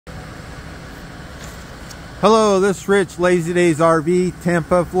Hello, this is Rich, Lazydays RV,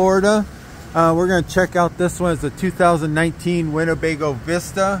 Tampa, Florida. We're going to check out this one. It's a 2019 Winnebago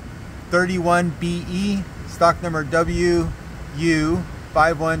Vista 31BE, stock number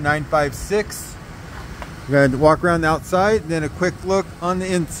WU51956. We're going to walk around the outside, then a quick look on the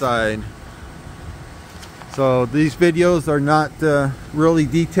inside. So these videos are not really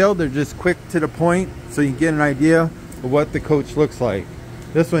detailed, they're just quick to the point so you can get an idea of what the coach looks like.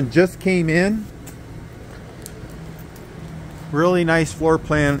 This one just came in. Really nice floor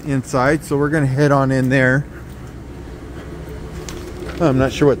plan inside, so we're going to head on in there. I'm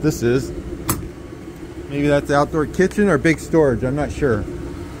not sure what this is. Maybe that's the outdoor kitchen or big storage, I'm not sure.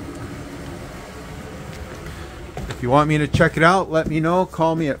 If you want me to check it out, let me know.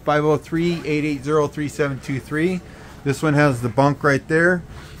 Call me at 503-880-3723. This one has the bunk right there.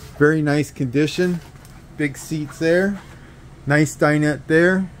 Very nice condition. Big seats there. Nice dinette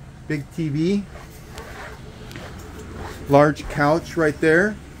there. Big TV. Large couch right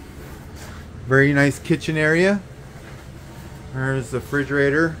there. Very nice kitchen area. There's the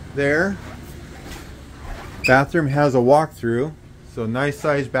refrigerator there. Bathroom has a walkthrough, so nice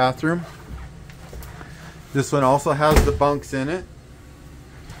sized bathroom. This one also has the bunks in it.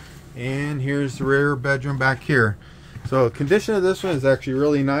 And here's the rear bedroom back here. So condition of this one is actually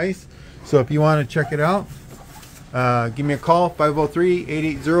really nice. So if you want to check it out, give me a call,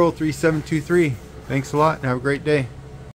 503-880-3723. Thanks a lot and have a great day.